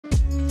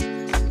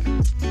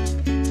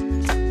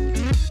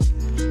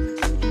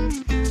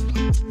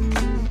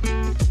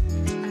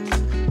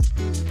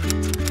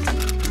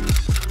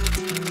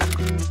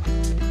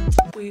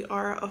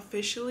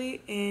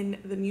officially in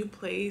the new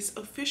place,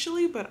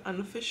 officially but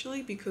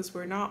unofficially, because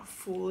we're not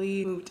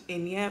fully moved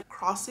in yet.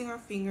 Crossing our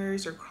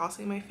fingers, or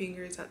crossing my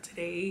fingers, that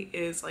today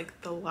is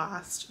like the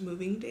last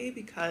moving day,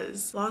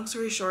 because long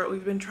story short,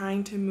 we've been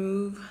trying to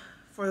move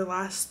for the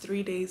last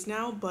 3 days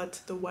now,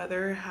 but the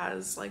weather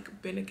has like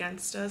been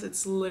against us.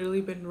 It's literally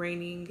been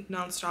raining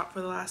nonstop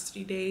for the last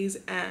 3 days,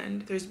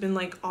 and there's been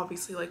like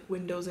obviously like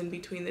windows in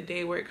between the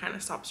day where it kind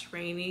of stops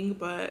raining,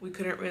 but we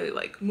couldn't really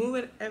like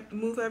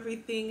move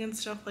everything and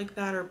stuff like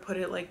that, or put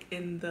it like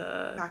in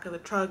the back of the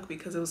truck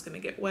because it was gonna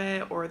get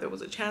wet, or there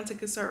was a chance it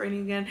could start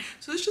raining again.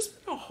 So it's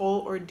just been a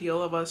whole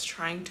ordeal of us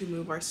trying to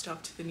move our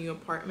stuff to the new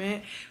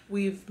apartment.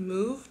 We've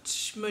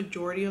moved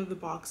majority of the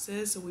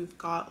boxes, so we've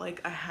got like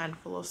a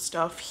handful of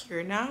stuff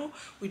here now.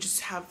 We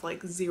just have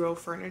like zero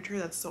furniture.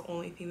 That's the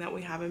only thing that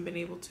we haven't been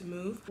able to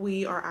move.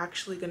 We are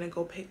actually gonna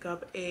go pick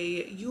up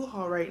a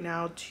U-Haul right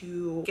now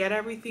to get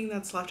everything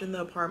that's left in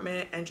the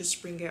apartment and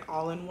just bring it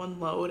all in one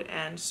load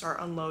and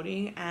start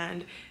unloading.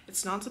 And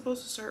it's not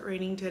supposed to start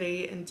raining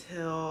today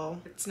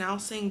until, it's now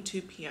saying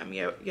 2 p.m.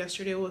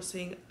 Yesterday was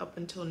saying up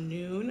until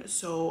noon,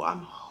 so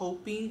I'm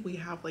hoping we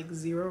have like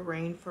zero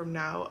rain from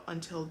now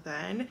until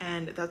then,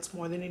 and that's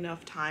more than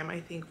enough time,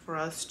 I think, for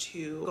us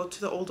to go to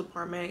the old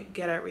apartment,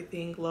 get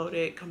everything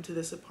loaded, come to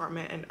this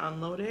apartment and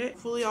unload it.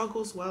 Hopefully all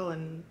goes well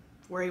and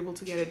we're able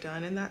to get it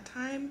done in that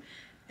time.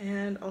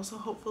 And also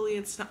hopefully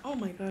it's not, oh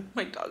my god,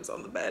 my dog's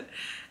on the bed.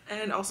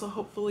 And also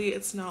hopefully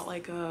it's not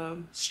like a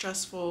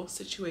stressful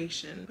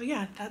situation. But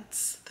yeah,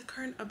 that's the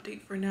current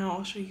update for now.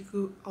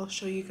 I'll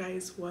show you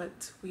guys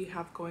what we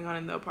have going on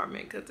in the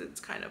apartment, because it's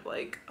kind of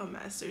like a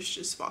mess. There's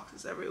just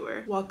boxes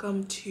everywhere.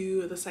 Welcome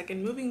to the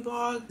second moving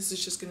vlog. This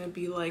is just gonna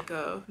be like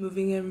a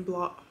moving in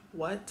vlog,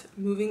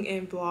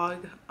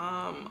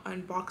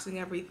 unboxing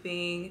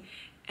everything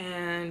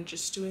and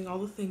just doing all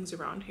the things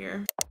around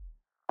here.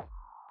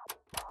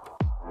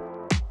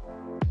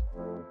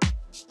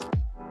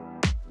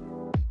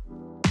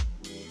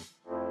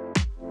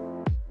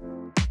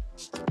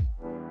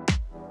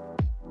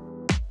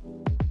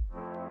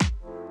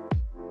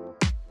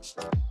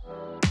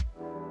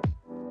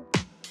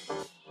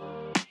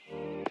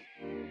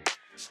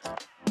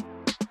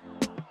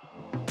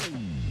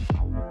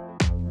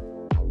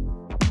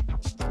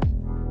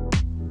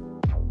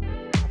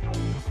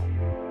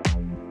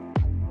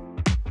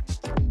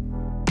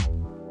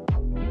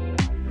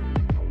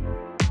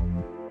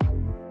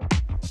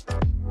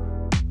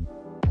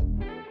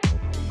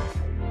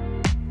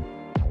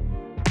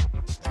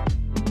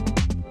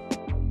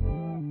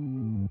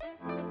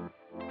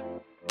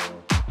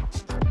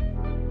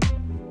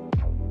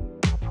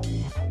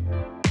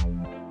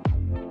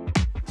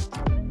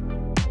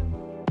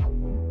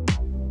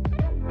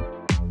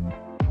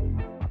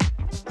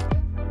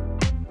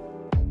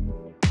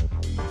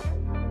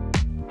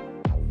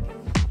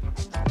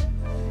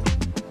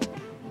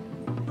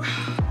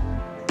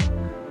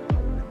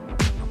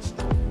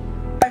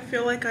 I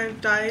feel like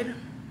I've died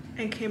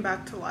and came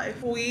back to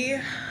life. We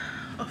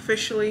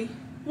officially,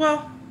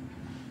 well,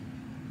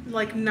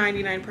 like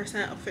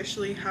 99%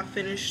 officially have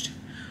finished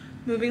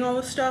moving all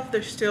the stuff.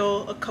 There's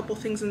still a couple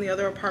things in the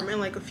other apartment,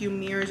 like a few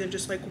mirrors and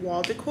just like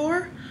wall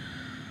decor.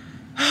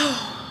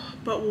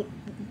 But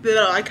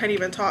I can't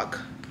even talk.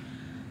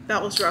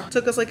 That was rough. It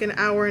took us like an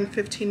hour and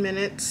 15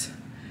 minutes.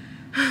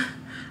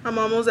 I'm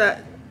almost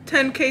at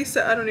 10K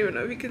steps. I don't even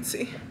know if you can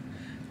see.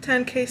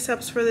 10K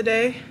steps for the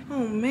day.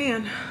 Oh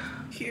man.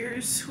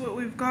 Here's what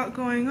we've got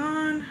going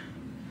on.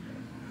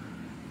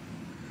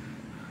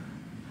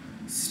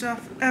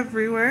 Stuff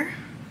everywhere.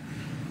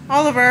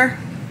 Oliver,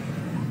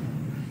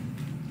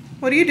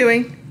 what are you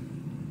doing?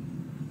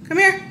 Come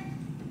here.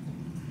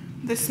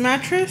 This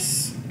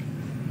mattress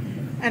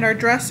and our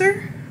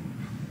dresser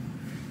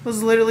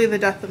was literally the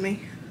death of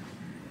me.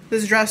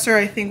 This dresser,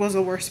 I think, was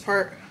the worst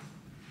part.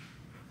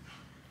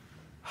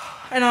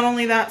 And not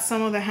only that,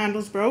 some of the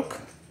handles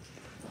broke,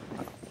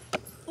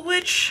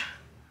 which,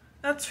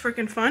 that's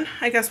freaking fun.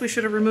 I guess we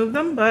should have removed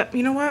them, but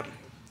you know what?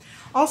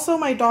 Also,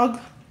 my dog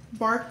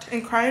barked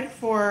and cried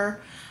for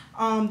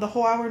the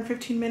whole hour and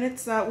 15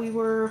 minutes that we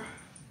were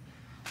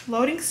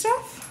loading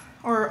stuff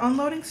or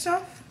unloading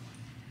stuff.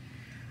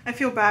 I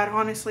feel bad,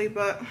 honestly,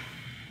 but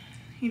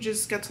he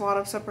just gets a lot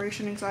of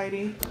separation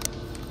anxiety.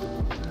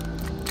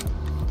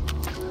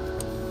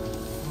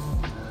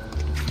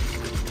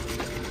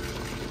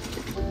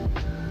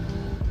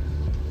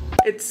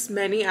 It's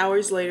many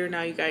hours later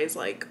now, you guys,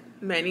 like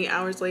many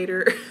hours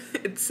later.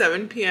 It's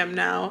 7 p.m.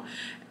 now,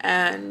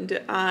 and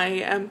I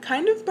am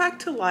kind of back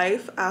to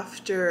life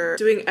after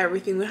doing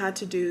everything we had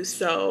to do.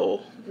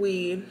 So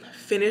we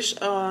finished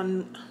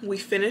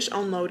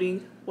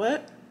unloading.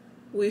 What?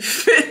 We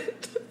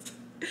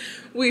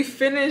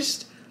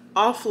finished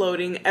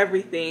offloading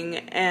everything,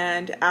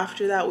 and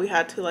after that we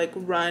had to like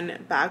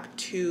run back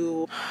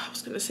to, I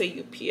was gonna say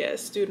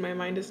UPS, dude, my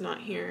mind is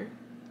not here.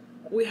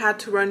 we had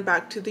to run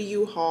back to the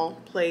U-Haul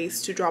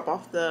place to drop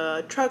off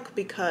the truck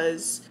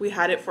because we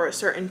had it for a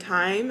certain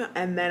time,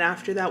 and then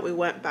after that we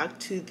went back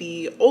to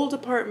the old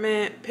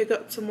apartment, pick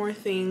up some more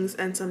things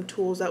and some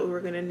tools that we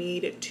were gonna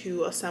need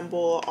to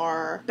assemble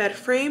our bed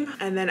frame.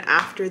 And then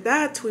after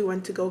that we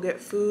went to go get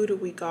food.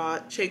 We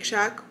got Shake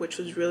Shack, which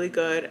was really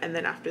good, and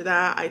then after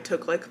that I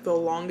took like the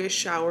longest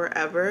shower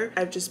ever.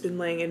 I've just been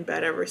laying in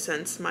bed ever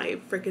since. My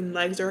freaking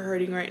legs are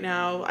hurting right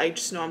now. I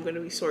just know I'm gonna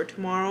be sore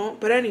tomorrow.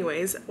 But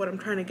anyways, what I'm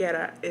trying to get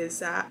at is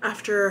that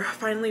after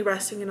finally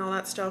resting and all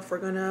that stuff, we're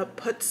gonna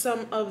put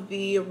some of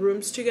the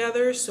rooms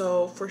together.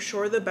 So for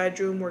sure the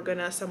bedroom, we're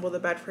gonna assemble the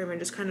bed frame and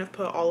just kind of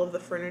put all of the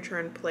furniture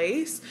in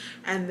place.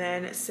 And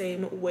then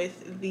same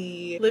with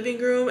the living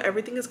room.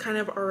 Everything is kind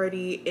of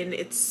already in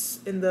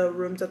the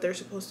rooms that they're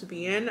supposed to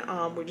be in.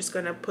 We're just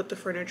gonna put the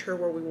furniture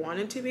where we want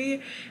it to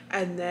be.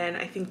 And then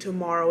I think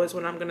tomorrow is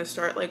when I'm gonna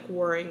start like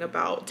worrying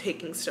about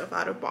taking stuff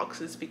out of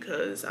boxes,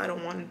 because I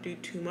don't want to do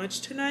too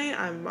much tonight.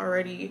 I'm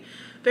already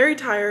very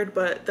tired,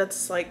 but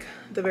that's like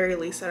the very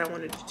least that I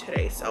want to do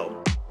today.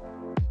 So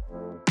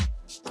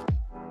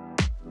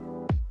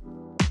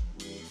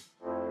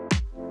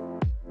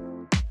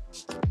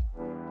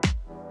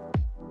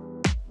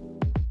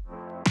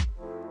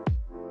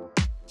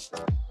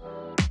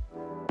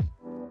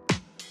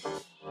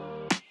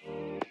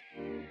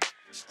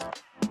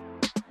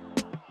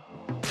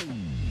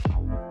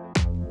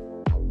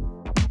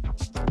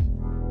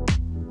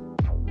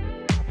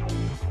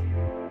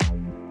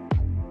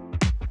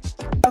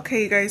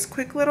okay, you guys,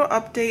 quick little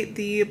update.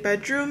 The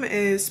bedroom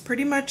is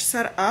pretty much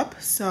set up.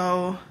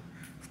 So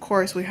of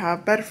course we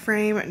have bed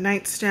frame,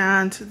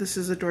 nightstand. This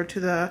is a door to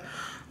the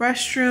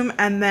restroom.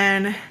 And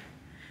then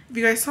if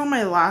you guys saw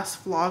my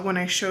last vlog when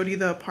I showed you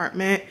the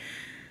apartment,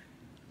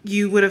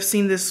 you would have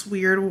seen this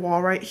weird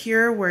wall right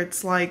here where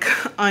it's like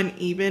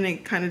uneven.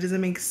 It kind of doesn't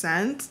make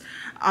sense.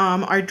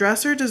 Our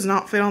dresser does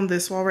not fit on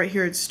this wall right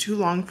here. It's too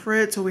long for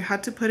it. So we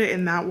had to put it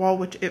in that wall,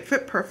 which it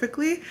fit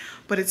perfectly,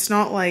 but it's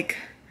not like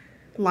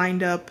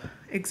lined up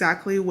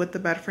exactly with the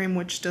bed frame,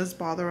 which does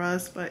bother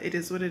us, but it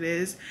is what it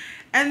is.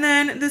 And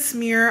then this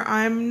mirror,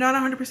 I'm not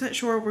 100%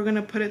 sure if we're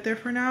gonna put it there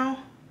for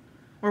now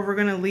or if we're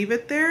gonna leave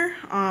it there,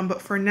 but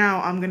for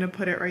now I'm gonna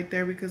put it right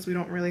there because we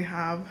don't really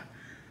have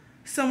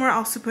somewhere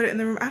else to put it in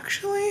the room.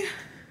 Actually, I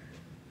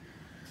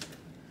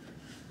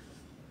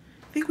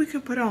think we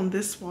could put it on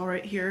this wall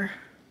right here,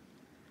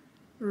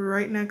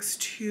 right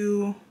next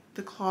to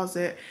the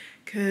closet,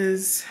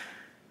 because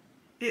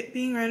it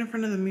being right in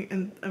front of the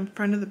in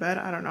front of the bed,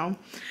 I don't know.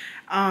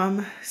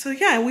 So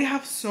yeah, we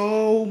have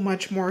so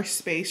much more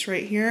space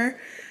right here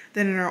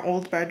than in our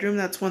old bedroom.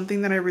 That's one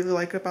thing that I really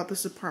like about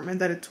this apartment,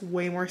 that it's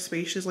way more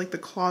spacious. Like the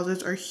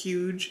closets are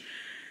huge.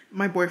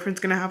 My boyfriend's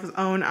gonna have his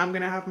own, I'm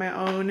gonna have my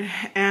own,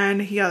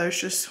 and yeah, there's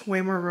just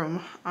way more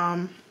room.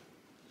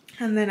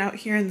 And then out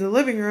here in the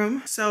living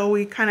room, so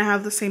we kind of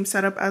have the same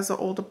setup as the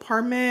old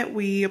apartment.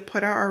 We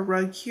put out our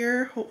rug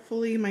here.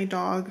 Hopefully my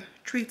dog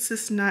treats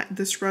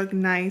this rug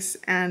nice,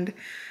 and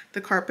the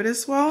carpet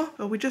as well.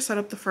 But we just set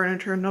up the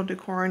furniture, no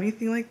decor or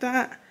anything like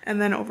that. And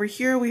then over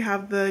here we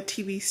have the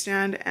TV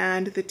stand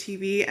and the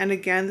TV. And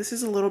again, this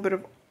is a little bit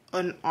of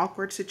an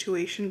awkward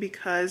situation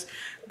because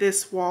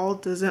this wall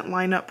doesn't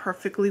line up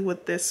perfectly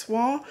with this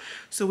wall,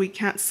 so we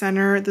can't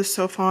center the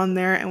sofa on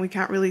there, and we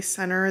can't really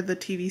center the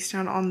TV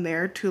stand on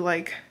there to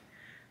like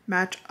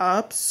match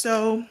up.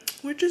 So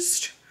we're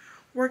just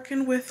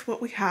working with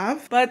what we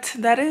have. But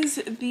that is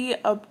the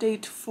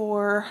update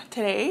for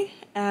today,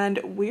 and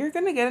we're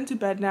gonna get into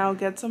bed now,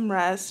 get some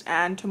rest,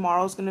 and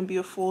tomorrow's gonna be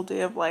a full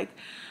day of like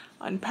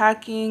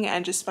unpacking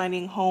and just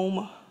finding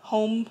home,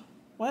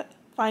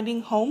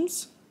 finding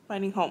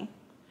home.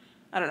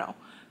 I don't know.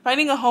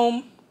 Finding a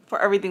home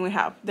for everything we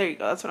have. There you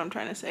go. That's what I'm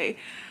trying to say.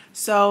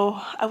 So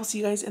I will see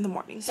you guys in the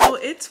morning. So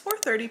it's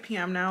 4:30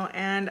 p.m. now,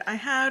 and I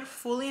had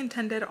fully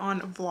intended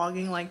on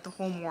vlogging like the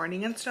whole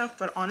morning and stuff,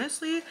 but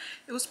honestly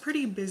it was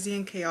pretty busy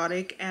and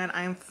chaotic, and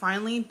I am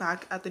finally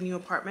back at the new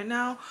apartment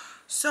now.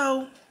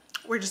 So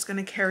we're just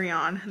gonna carry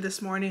on.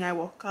 This morning I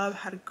woke up,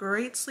 had a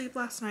great sleep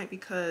last night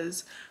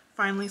because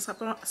finally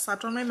slept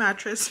on my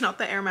mattress, not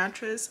the air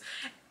mattress,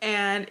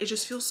 and it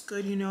just feels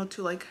good, you know,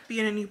 to like be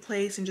in a new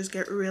place and just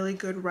get really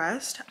good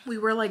rest. We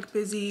were like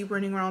busy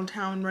running around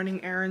town,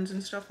 running errands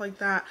and stuff like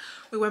that.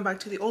 We went back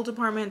to the old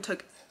apartment,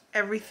 took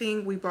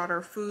everything. We brought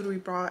our food, we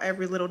brought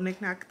every little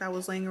knickknack that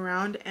was laying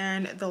around,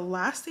 and the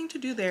last thing to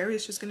do there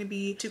is just going to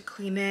be to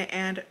clean it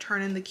and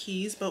turn in the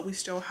keys, but we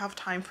still have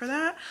time for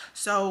that,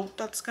 so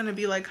that's going to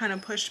be like kind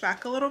of pushed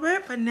back a little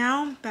bit. But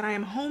now that I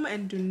am home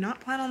and do not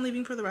plan on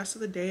leaving for the rest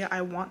of the day, I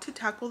want to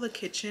tackle the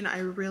kitchen. I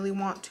really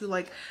want to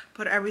like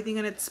put everything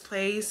in its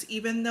place.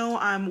 Even though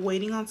I'm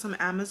waiting on some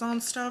Amazon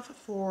stuff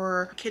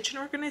for kitchen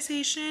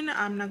organization,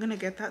 I'm not gonna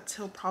get that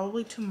till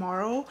probably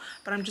tomorrow,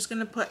 but I'm just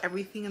gonna put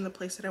everything in the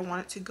place that I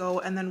want it to go,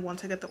 and then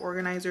once I get the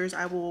organizers,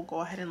 I will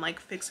go ahead and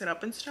like fix it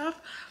up and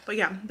stuff. But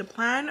yeah, the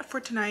plan for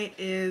tonight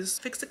is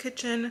fix the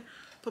kitchen,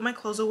 put my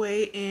clothes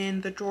away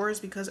in the drawers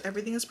because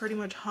everything is pretty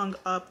much hung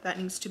up that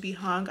needs to be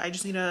hung. I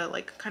just need to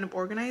like kind of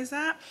organize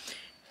that.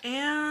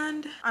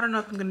 And I don't know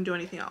if I'm gonna do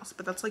anything else,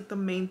 but that's like the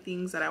main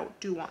things that I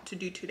do want to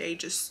do today,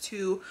 just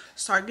to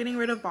start getting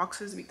rid of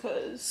boxes,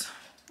 because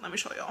let me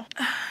show y'all.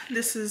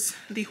 This is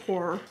the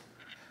horror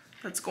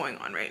that's going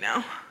on right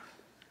now.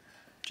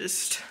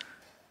 Just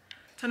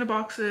ton of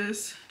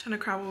boxes, ton of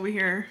crap over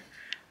here,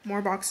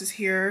 more boxes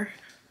here.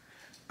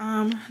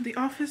 The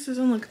office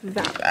doesn't look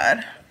that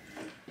bad.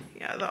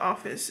 Yeah, the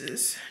office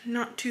is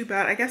not too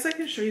bad. I guess I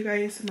can show you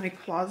guys my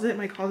closet.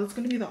 My closet's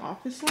gonna be the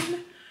office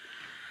one.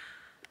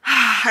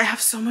 I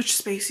have so much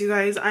space, you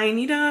guys. I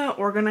need to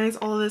organize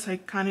all of this. I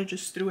kind of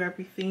just threw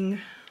everything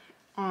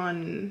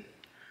on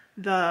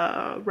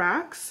the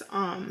racks.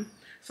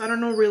 So I don't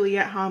know really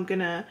yet how I'm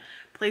gonna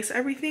place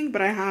everything,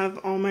 but I have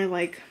all my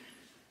like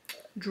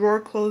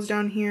drawer clothes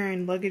down here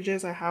and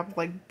luggages. I have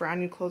like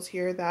brand new clothes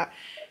here that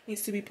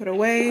needs to be put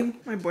away.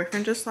 My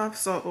boyfriend just left,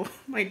 so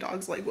my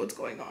dog's like, what's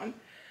going on?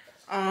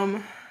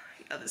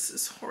 Yeah, this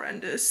is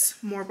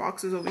horrendous. More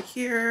boxes over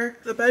here.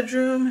 The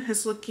bedroom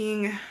is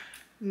looking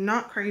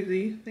not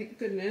crazy, thank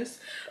goodness.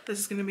 This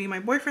is gonna be my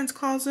boyfriend's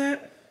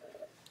closet.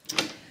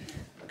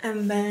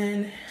 And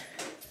then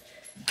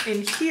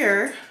in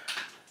here,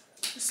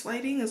 this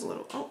lighting is a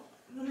little, oh,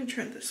 let me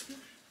turn this one.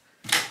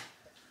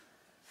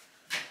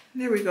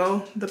 There we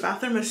go. The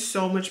bathroom is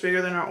so much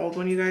bigger than our old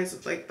one, you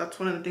guys. Like, that's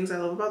one of the things I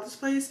love about this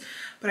place.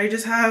 But I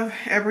just have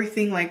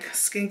everything like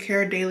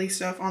skincare, daily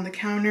stuff on the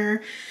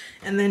counter.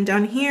 And then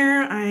down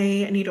here,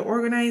 I need to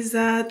organize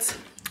that.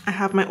 I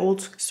have my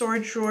old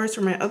storage drawers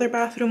from my other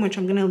bathroom, which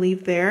I'm gonna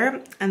leave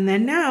there. And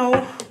then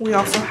now we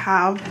also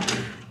have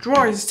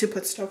drawers to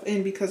put stuff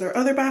in, because our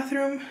other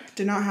bathroom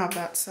did not have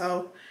that.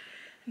 So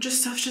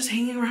just stuff's just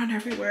hanging around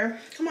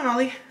everywhere. Come on,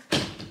 Ollie.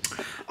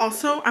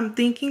 Also, I'm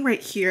thinking right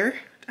here,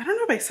 I don't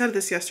know if I said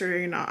this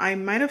yesterday or not. I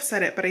might have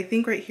said it, but I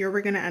think right here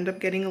we're gonna end up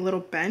getting a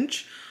little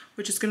bench,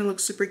 which is gonna look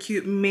super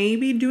cute.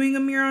 Maybe doing a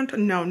mirror on top.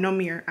 No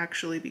mirror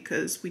actually,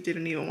 because we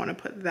didn't even want to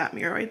put that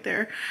mirror right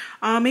there.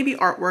 Maybe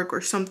artwork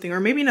or something, or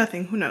maybe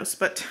nothing, who knows,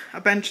 but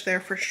a bench there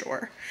for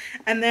sure.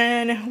 And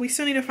then we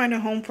still need to find a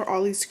home for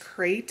Ollie's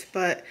crate,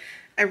 but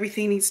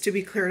everything needs to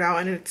be cleared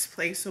out in its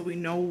place so we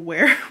know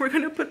where we're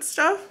gonna put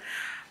stuff.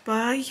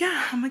 But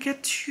yeah, I'm gonna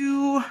get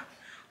to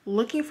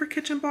looking for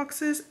kitchen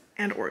boxes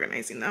and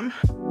organizing them.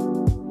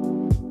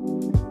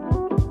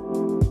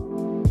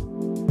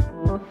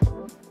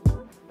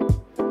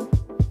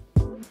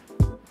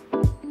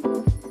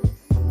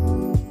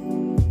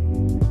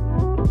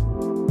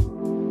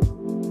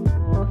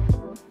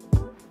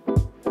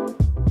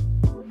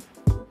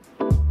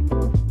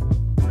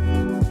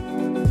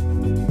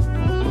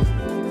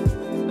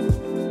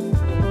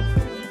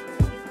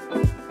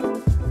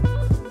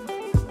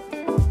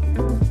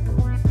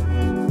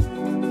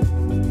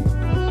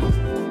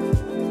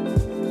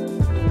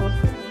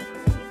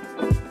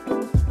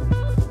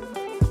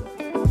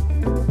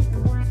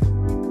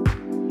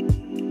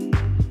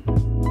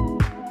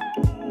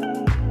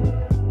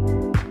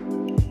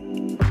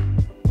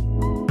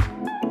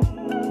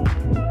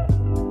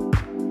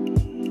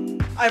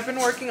 I've been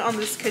working on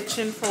this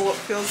kitchen for what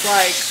feels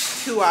like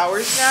 2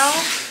 hours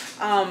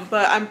now,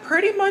 but I'm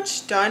pretty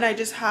much done. I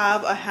just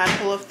have a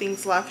handful of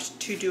things left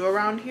to do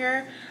around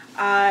here.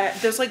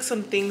 There's like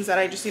some things that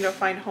I just need to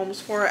find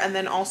homes for, and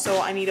then also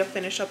I need to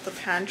finish up the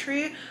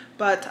pantry.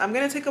 But I'm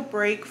gonna take a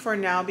break for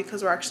now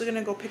because we're actually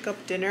gonna go pick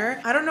up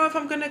dinner. I don't know if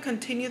I'm gonna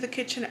continue the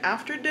kitchen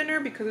after dinner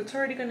because it's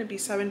already gonna be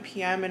 7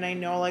 p.m. and I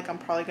know like I'm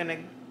probably gonna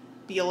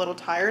be a little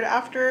tired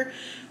after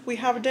we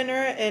have dinner,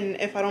 and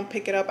if I don't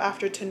pick it up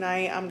after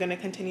tonight, I'm gonna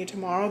continue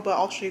tomorrow. But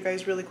I'll show you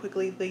guys really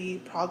quickly the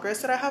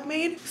progress that I have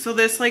made. So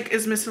this like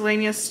is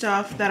miscellaneous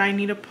stuff that I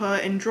need to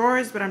put in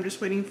drawers, but I'm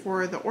just waiting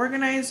for the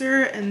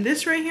organizer. And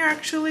this right here,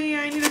 actually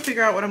I need to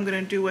figure out what I'm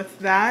gonna do with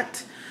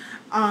that.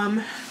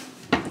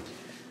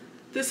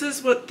 This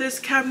is what this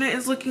cabinet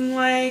is looking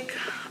like.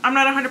 I'm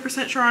not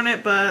 100% sure on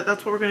it, but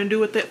that's what we're gonna do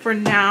with it for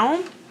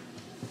now.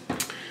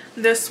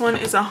 This one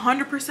is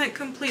 100%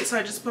 complete, so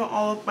I just put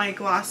all of my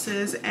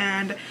glasses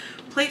and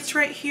plates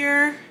right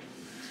here.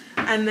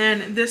 And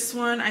then this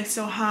one, I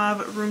still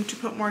have room to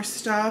put more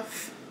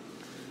stuff.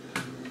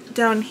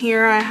 Down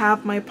here, I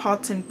have my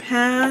pots and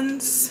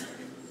pans.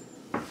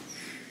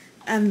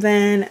 And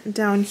then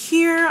down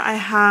here, I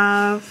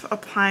have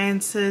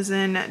appliances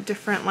and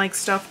different like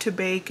stuff to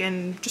bake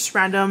and just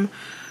random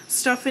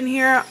stuff in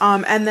here.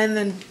 And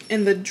then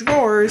in the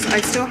drawers,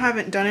 I still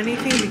haven't done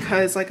anything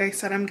because like I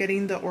said, I'm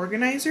getting the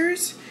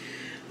organizers.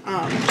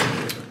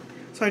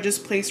 So I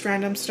just placed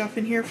random stuff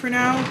in here for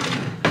now.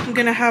 I'm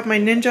gonna have my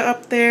Ninja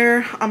up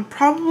there. I'm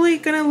probably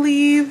gonna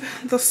leave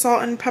the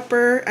salt and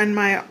pepper and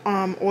my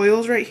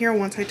oils right here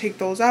once I take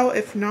those out.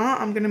 If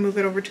not, I'm gonna move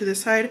it over to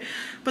this side.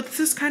 But this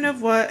is kind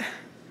of what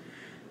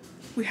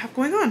we have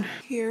going on.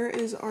 Here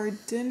is our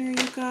dinner,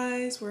 you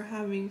guys. We're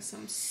having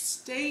some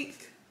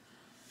steak.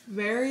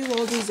 Very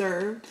well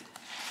deserved.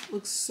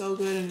 Looks so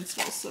good and it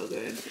smells so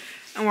good.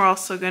 And we're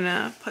also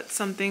gonna put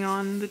something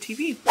on the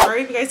TV.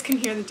 Sorry if you guys can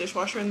hear the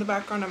dishwasher in the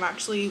background. I'm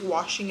actually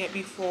washing it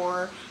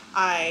before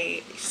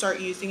I start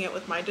using it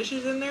with my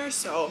dishes in there.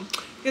 So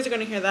you guys are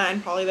going to hear that,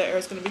 and probably the air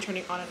is going to be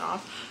turning on and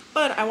off.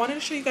 But I wanted to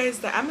show you guys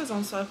the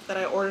Amazon stuff that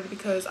I ordered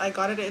because I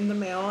got it in the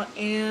mail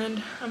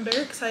and I'm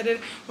very excited.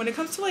 When it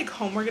comes to like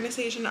home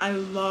organization, I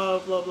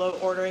love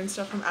ordering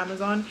stuff from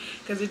Amazon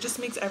because it just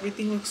makes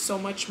everything look so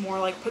much more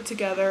like put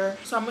together.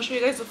 So I'm gonna show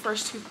you guys the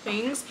first two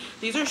things.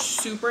 These are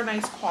super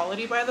nice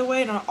quality, by the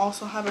way, and I'll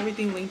also have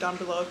everything linked down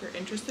below if you're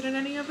interested in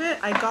any of it.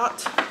 I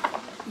got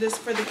this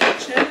for the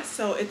kitchen,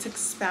 so it's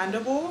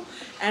expandable,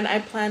 and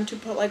I plan to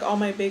put like all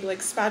my big like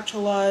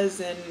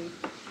spatulas and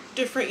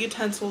different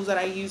utensils that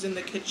I use in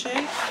the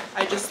kitchen.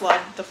 I just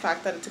love the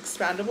fact that it's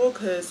expandable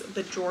because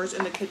the drawers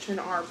in the kitchen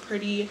are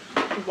pretty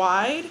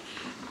wide.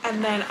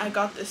 And then I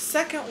got the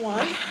second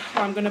one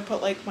where I'm gonna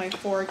put like my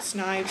forks,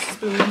 knives,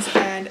 spoons,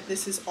 and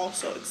this is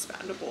also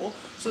expandable.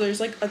 So there's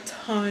like a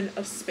ton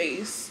of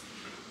space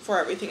for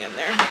everything in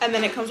there. And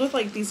then it comes with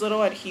like these little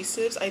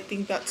adhesives. I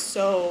think that's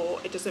so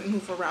it doesn't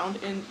move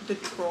around in the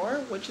drawer,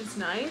 which is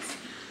nice.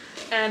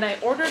 And I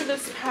ordered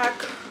this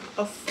pack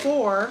of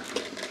 4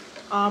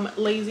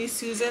 Lazy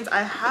Susans.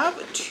 I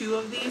have 2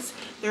 of these.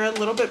 They're a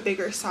little bit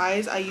bigger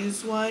size. I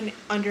use one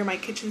under my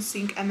kitchen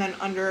sink and then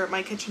under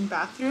my kitchen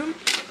bathroom,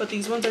 but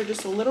these ones are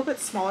just a little bit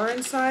smaller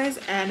in size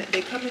and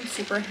they come in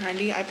super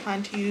handy. I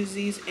plan to use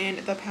these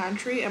in the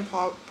pantry and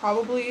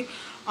probably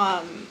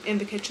in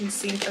the kitchen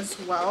sink as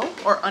well,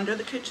 or under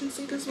the kitchen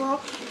sink as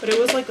well. But it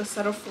was like a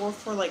set of 4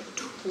 for like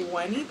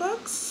 20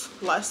 bucks,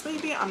 less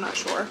maybe, I'm not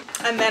sure.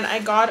 And then I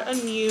got a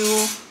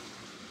new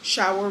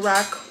shower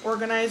rack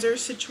organizer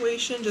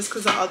situation just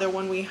because the other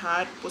one we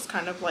had was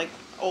kind of like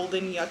old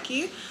and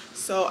yucky.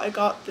 So I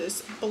got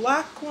this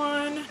black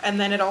one, and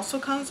then it also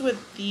comes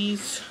with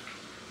these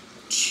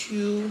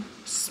 2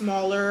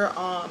 smaller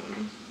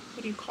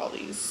what do you call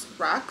these,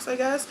 racks, I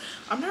guess.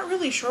 I'm not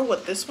really sure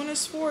what this one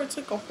is for. It's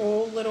like a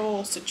whole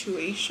little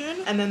situation,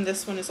 and then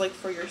this one is like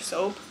for your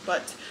soap.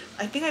 But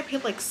I think I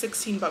paid like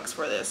 16 bucks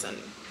for this, and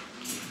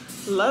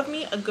love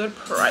me a good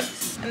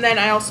price. And then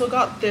I also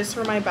got this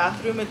for my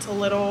bathroom. It's a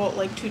little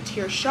like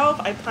 2-tier shelf.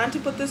 I plan to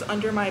put this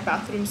under my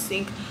bathroom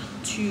sink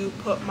to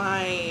put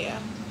my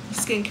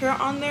skincare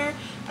on there.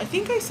 I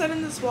think I said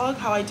in this vlog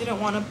how I didn't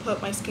want to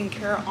put my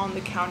skincare on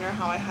the counter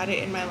how I had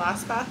it in my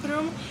last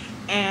bathroom,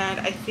 and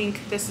I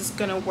think this is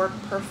gonna work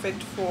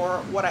perfect for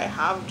what I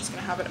have. I'm just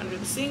gonna have it under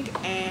the sink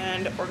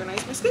and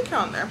organize my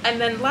skincare on there. And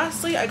then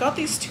lastly, I got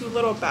these 2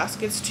 little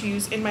baskets to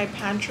use in my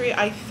pantry.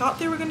 I thought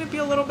they were gonna be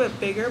a little bit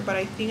bigger, but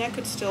I think I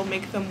could still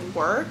make them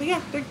work. But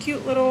yeah, they're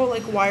cute little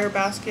like wire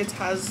baskets,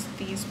 has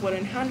these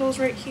wooden handles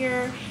right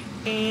here.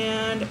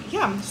 And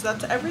yeah, so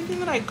that's everything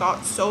that I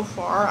got so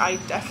far. I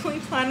definitely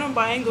plan on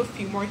buying a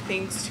few more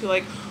things to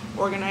like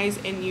organize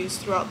and use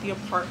throughout the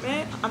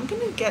apartment. I'm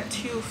gonna get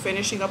to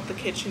finishing up the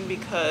kitchen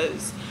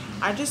because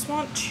I just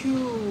want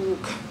to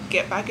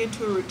get back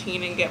into a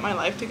routine and get my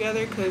life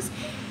together, because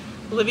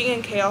living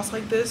in chaos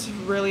like this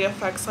really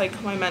affects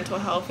like my mental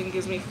health and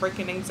gives me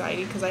freaking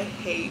anxiety because I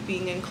hate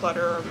being in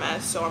clutter or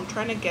mess. So I'm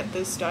trying to get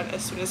this done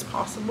as soon as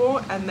possible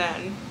and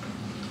then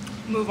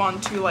move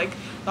on to like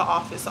the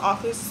office. The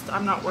office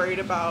I'm not worried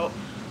about.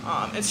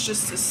 It's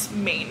just this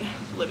main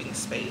living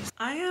space.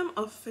 I am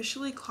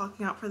officially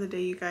clocking out for the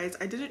day, you guys.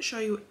 I didn't show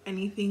you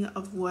anything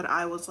of what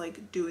I was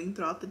like doing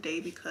throughout the day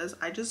because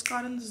I just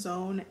got in the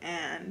zone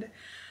and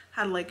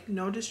had like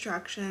no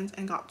distractions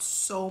and got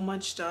so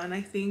much done.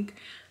 I think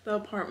the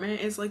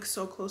apartment is like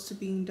so close to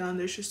being done.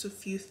 There's just a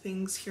few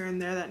things here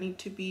and there that need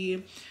to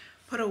be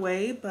put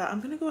away, but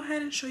I'm gonna go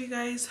ahead and show you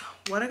guys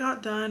what I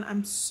got done.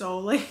 I'm so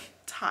like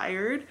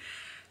tired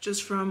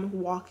just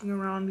from walking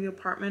around the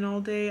apartment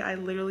all day. I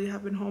literally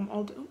have been home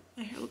all day. Oh,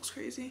 my hair looks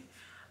crazy.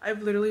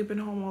 I've literally been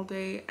home all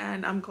day,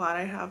 and I'm glad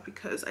I have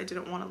because I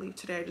didn't want to leave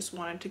today. I just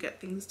wanted to get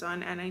things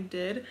done, and I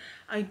did.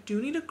 I do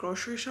need a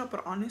grocery shop,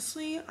 but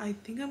honestly, I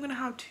think I'm gonna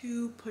have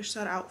to push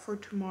that out for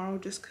tomorrow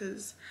just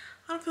because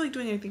I don't feel like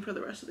doing anything for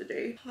the rest of the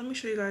day. Let me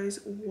show you guys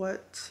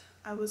what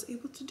I was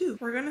able to do.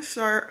 We're gonna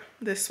start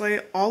this way.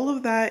 All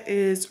of that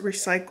is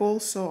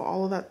recycled, so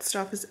all of that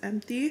stuff is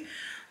empty.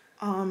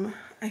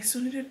 I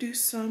still need to do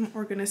some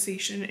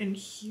organization in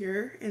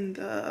here in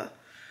the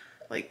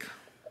like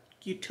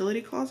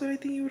utility closet, I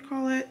think you would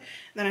call it.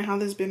 Then I have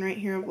this bin right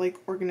here of like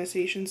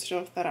organization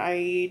stuff that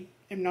I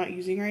am not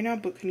using right now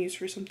but can use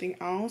for something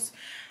else.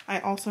 I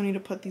also need to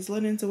put these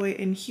linens away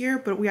in here,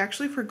 but we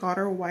actually forgot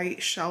our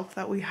white shelf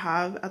that we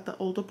have at the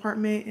old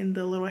apartment in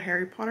the little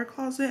Harry Potter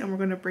closet, and we're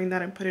going to bring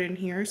that and put it in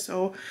here.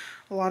 So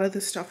a lot of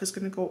this stuff is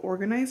going to go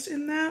organized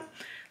in that.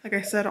 Like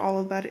I said, all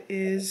of that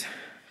is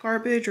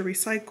garbage or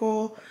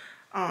recycle.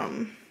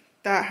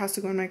 That has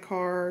to go in my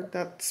car.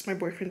 That's my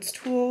boyfriend's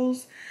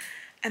tools.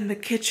 And the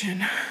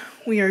kitchen,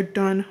 we are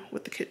done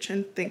with the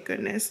kitchen, thank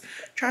goodness.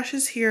 Trash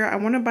is here. I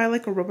want to buy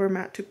like a rubber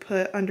mat to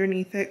put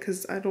underneath it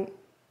because I don't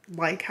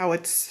like how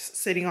it's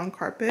sitting on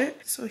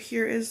carpet. So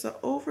here is the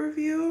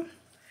overview.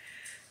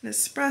 An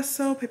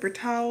espresso, paper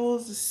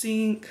towels, the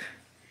sink.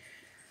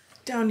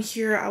 Down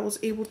here I was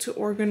able to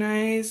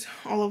organize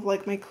all of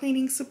like my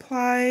cleaning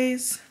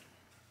supplies.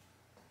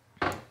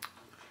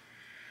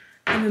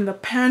 And then the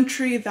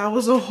pantry, that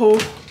was a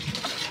whole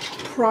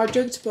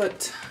project,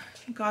 but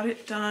got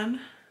it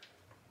done.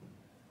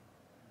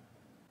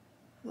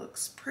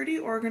 Looks pretty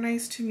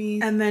organized to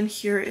me. And then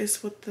here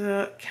is what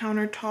the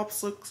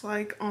countertops looks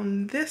like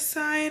on this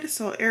side.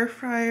 So air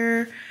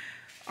fryer,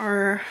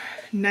 our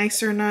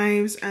nicer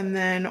knives, and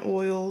then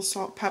oil,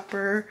 salt,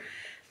 pepper.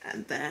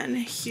 And then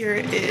here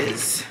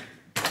is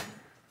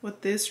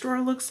what this drawer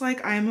looks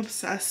like. I am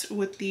obsessed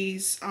with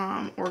these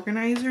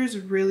organizers.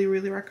 Really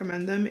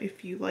recommend them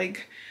if you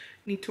like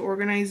need to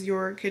organize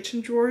your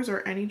kitchen drawers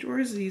or any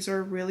drawers. These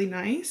are really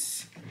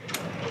nice.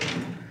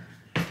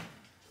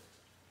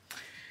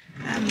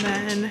 And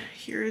then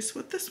here's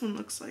what this one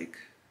looks like.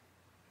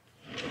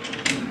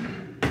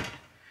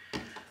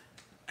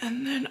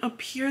 And then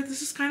up here,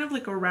 this is kind of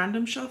like a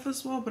random shelf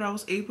as well, but I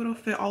was able to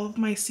fit all of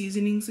my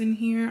seasonings in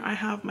here. I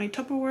have my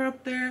Tupperware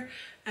up there,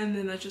 and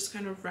then that's just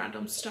kind of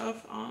random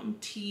stuff,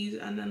 teas,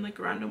 and then like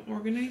a random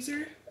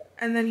organizer.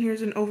 And then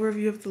here's an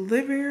overview of the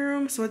living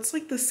room. So it's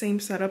like the same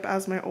setup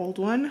as my old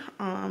one.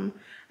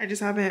 I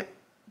just haven't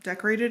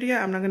decorated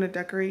yet. I'm not gonna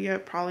decorate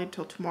yet, probably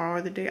till tomorrow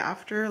or the day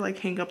after. Like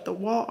hang up the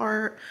wall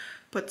art,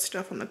 put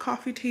stuff on the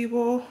coffee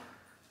table.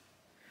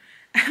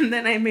 And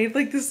then I made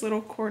like this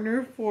little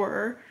corner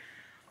for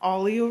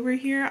Ollie over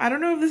here. I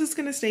don't know if this is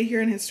gonna stay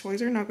here and his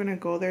toys are not gonna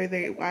go there.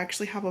 They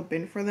actually have a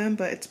bin for them,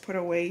 but it's put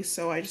away,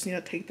 so I just need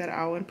to take that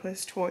out and put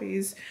his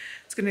toys.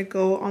 It's gonna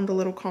go on the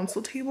little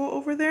console table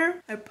over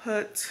there. I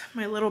put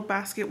my little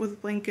basket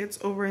with blankets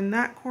over in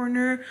that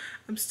corner.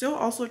 I'm still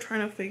also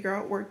trying to figure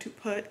out where to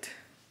put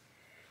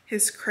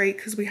his crate,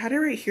 because we had it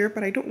right here,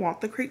 but I don't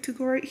want the crate to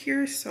go right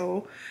here,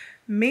 so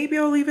maybe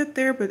I'll leave it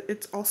there, but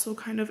it's also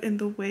kind of in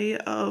the way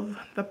of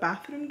the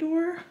bathroom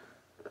door,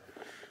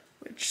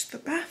 which the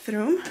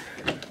bathroom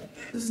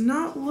does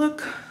not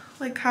look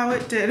like how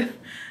it did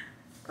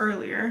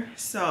earlier.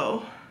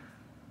 So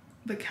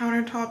the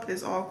countertop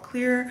is all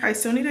clear. I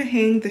still need to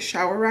hang the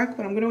shower rack,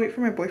 but I'm gonna wait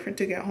for my boyfriend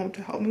to get home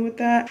to help me with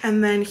that.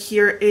 And then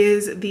here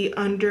is the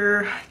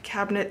under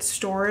cabinet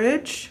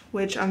storage,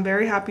 which I'm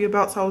very happy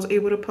about. So I was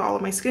able to put all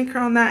of my skincare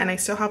on that, and I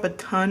still have a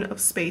ton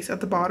of space at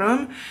the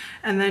bottom.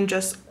 And then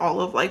just all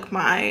of like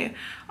my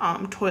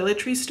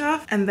toiletry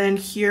stuff. And then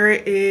here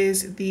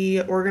is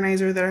the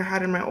organizer that I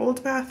had in my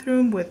old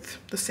bathroom with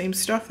the same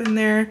stuff in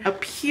there.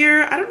 Up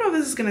here, I don't know if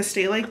this is gonna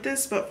stay like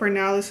this, but for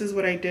now this is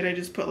what I did. I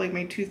just put like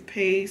my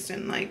toothpaste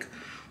and like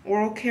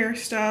oral care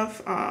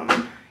stuff,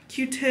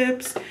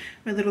 Q-tips,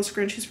 my little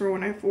scrunchies for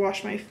when I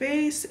wash my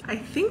face. I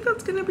think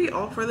that's gonna be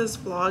all for this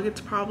vlog.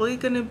 It's probably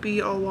gonna be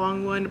a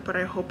long one, but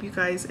I hope you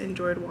guys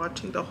enjoyed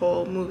watching the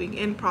whole moving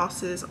in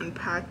process,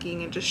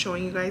 unpacking, and just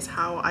showing you guys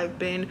how I've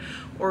been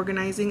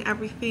organizing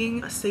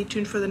everything. Stay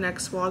tuned for the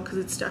next vlog, because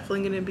it's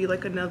definitely gonna be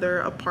like another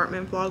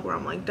apartment vlog where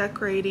I'm like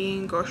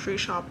decorating, grocery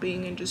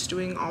shopping, and just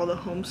doing all the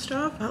home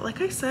stuff. But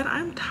like I said,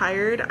 I'm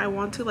tired. I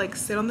want to like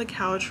sit on the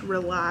couch,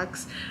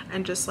 relax,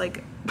 and just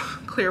like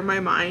clear my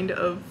mind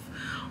of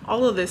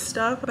all of this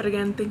stuff. But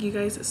again, thank you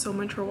guys so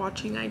much for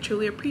watching. I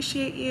truly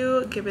appreciate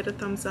you. Give it a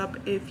thumbs up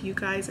if you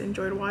guys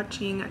enjoyed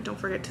watching. Don't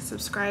forget to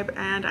subscribe,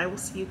 and I will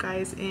see you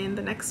guys in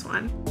the next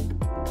one.